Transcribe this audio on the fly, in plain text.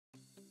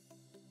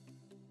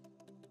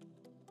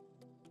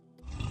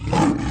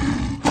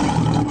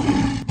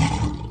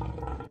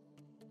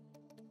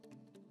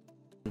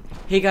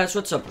Hey guys,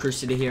 what's up?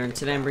 Crucity here, and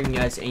today I'm bringing you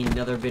guys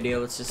another video.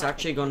 This is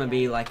actually going to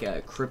be like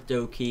a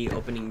crypto key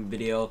opening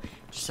video.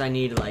 Just I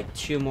need like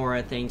 2 more,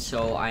 I think,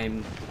 so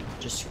I'm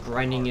just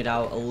grinding it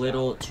out a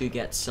little to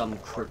get some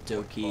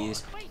crypto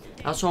keys.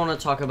 I also want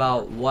to talk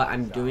about what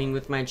I'm doing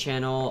with my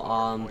channel.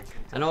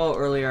 I know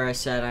earlier I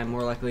said I'm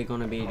more likely going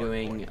to be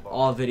doing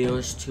all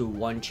videos to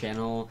one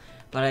channel,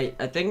 but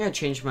I think I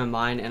changed my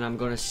mind and I'm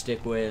going to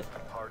stick with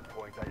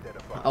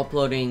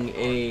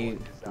uploading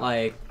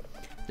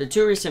the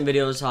 2 recent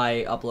videos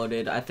I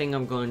uploaded. I think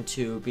I'm going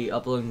to be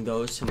uploading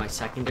those to my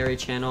secondary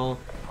channel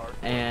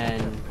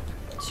and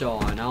so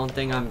on. I don't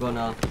think I'm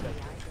gonna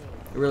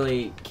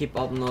really keep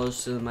uploading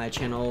those to my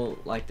channel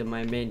like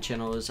my main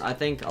channels. I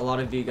think a lot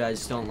of you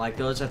guys don't like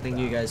those. I think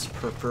you guys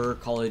prefer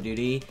Call of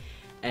Duty,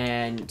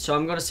 and so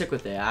I'm gonna stick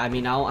with it. I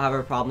mean, I don't have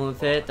a problem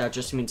with it. That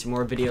just means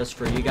more videos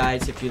for you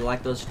guys. If you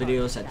like those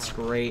videos, that's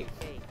great.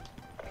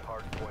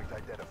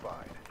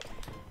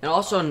 And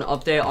also an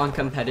update on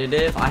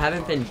competitive. I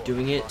haven't been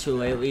doing it too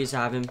lately, so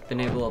I haven't been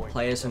able to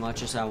play as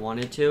much as I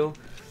wanted to.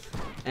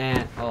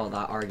 And oh,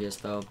 that Argus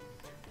though.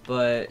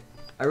 But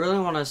I really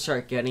want to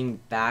start getting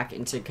back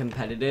into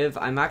competitive.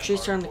 I'm actually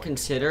starting to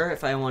consider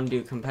if I want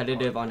to do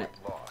competitive on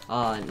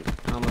I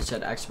almost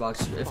said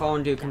Xbox. If I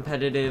want to do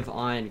competitive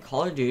on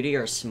Call of Duty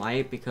or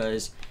Smite,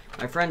 because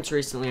my friends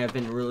recently have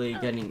been really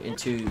getting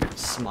into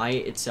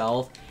Smite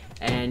itself,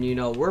 and you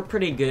know, we're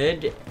pretty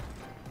good.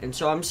 And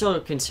so I'm still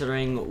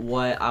considering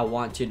what I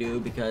want to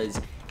do,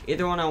 because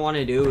either one I want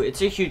to do,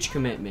 it's a huge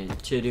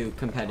commitment to do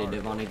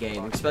competitive on a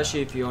game, especially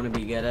if you want to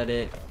be good at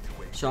it.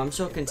 So I'm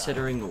still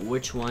considering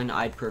which one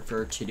I'd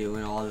prefer to do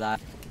and all of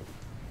that.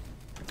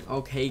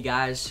 Okay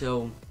guys,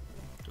 so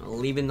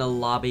leaving the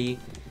lobby,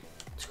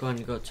 let's go ahead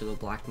and go to the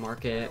black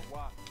market.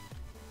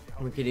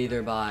 We could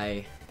either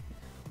buy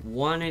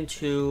 1 and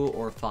 2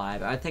 or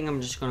 5. I think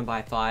I'm just going to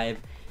buy 5.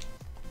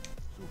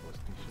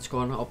 Let's go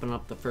ahead and open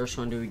up the first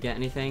one. Do we get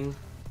anything?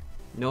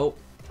 Nope.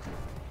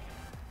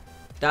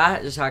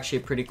 That is actually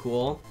pretty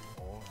cool.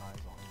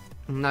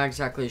 I'm not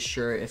exactly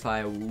sure if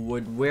I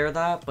would wear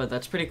that, but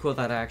that's pretty cool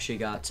that I actually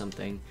got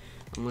something.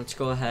 Let's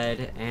go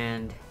ahead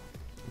and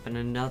open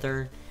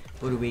another.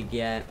 What do we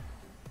get?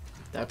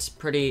 That's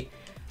pretty...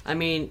 I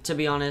mean, to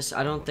be honest,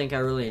 I don't think I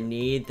really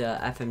need the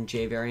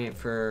FMJ variant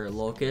for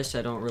Locust.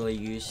 I don't really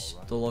use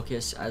the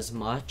Locust as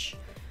much.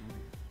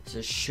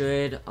 So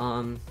should,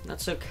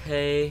 that's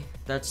okay.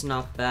 That's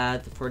not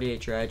bad. The 48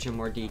 dredge and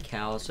more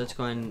decals. Let's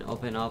go ahead and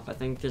open up. I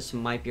think this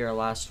might be our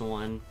last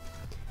one.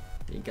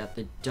 We got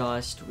the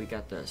dust, we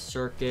got the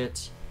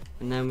circuits,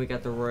 and then we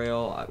got the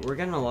royal. We're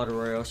getting a lot of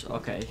royals.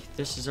 Okay,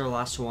 this is our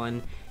last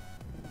one.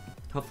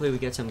 Hopefully we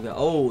get some good.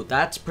 Oh,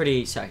 that's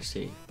pretty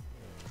sexy.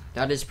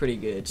 That is pretty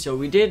good. So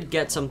we did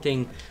get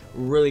something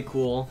really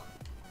cool.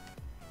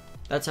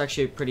 That's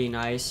actually pretty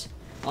nice.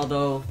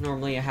 Although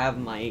normally I have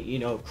my, you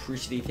know,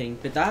 Crucity thing,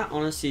 but that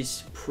honestly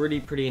is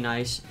pretty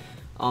nice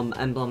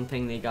emblem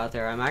thing they got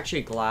there. I'm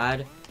actually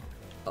glad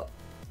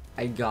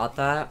I got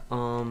that.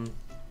 Let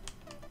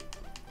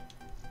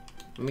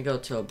me go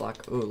to a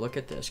black. Ooh, look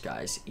at this,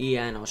 guys.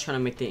 EN. I was trying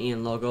to make the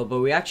EN logo, but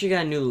we actually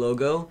got a new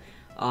logo.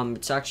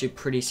 It's actually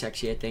pretty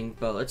sexy, I think.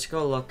 But let's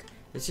go look.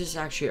 This is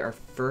actually our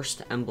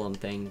first emblem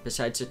thing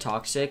besides the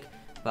toxic.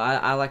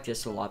 But I like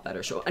this a lot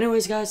better. So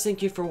anyways guys,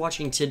 thank you for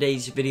watching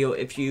today's video.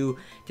 If you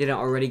didn't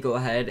already, go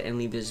ahead and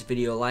leave this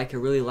video a like. I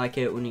really like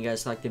it when you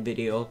guys like the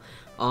video.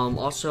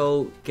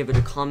 Also give it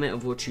a comment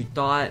of what you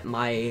thought,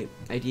 my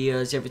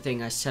ideas,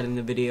 everything I said in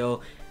the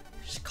video.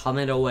 Just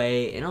comment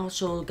away. And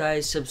also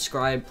guys,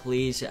 subscribe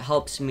please. It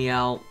helps me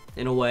out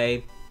in a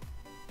way,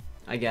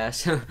 I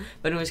guess.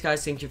 But anyways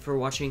guys, thank you for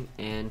watching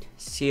and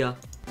see ya.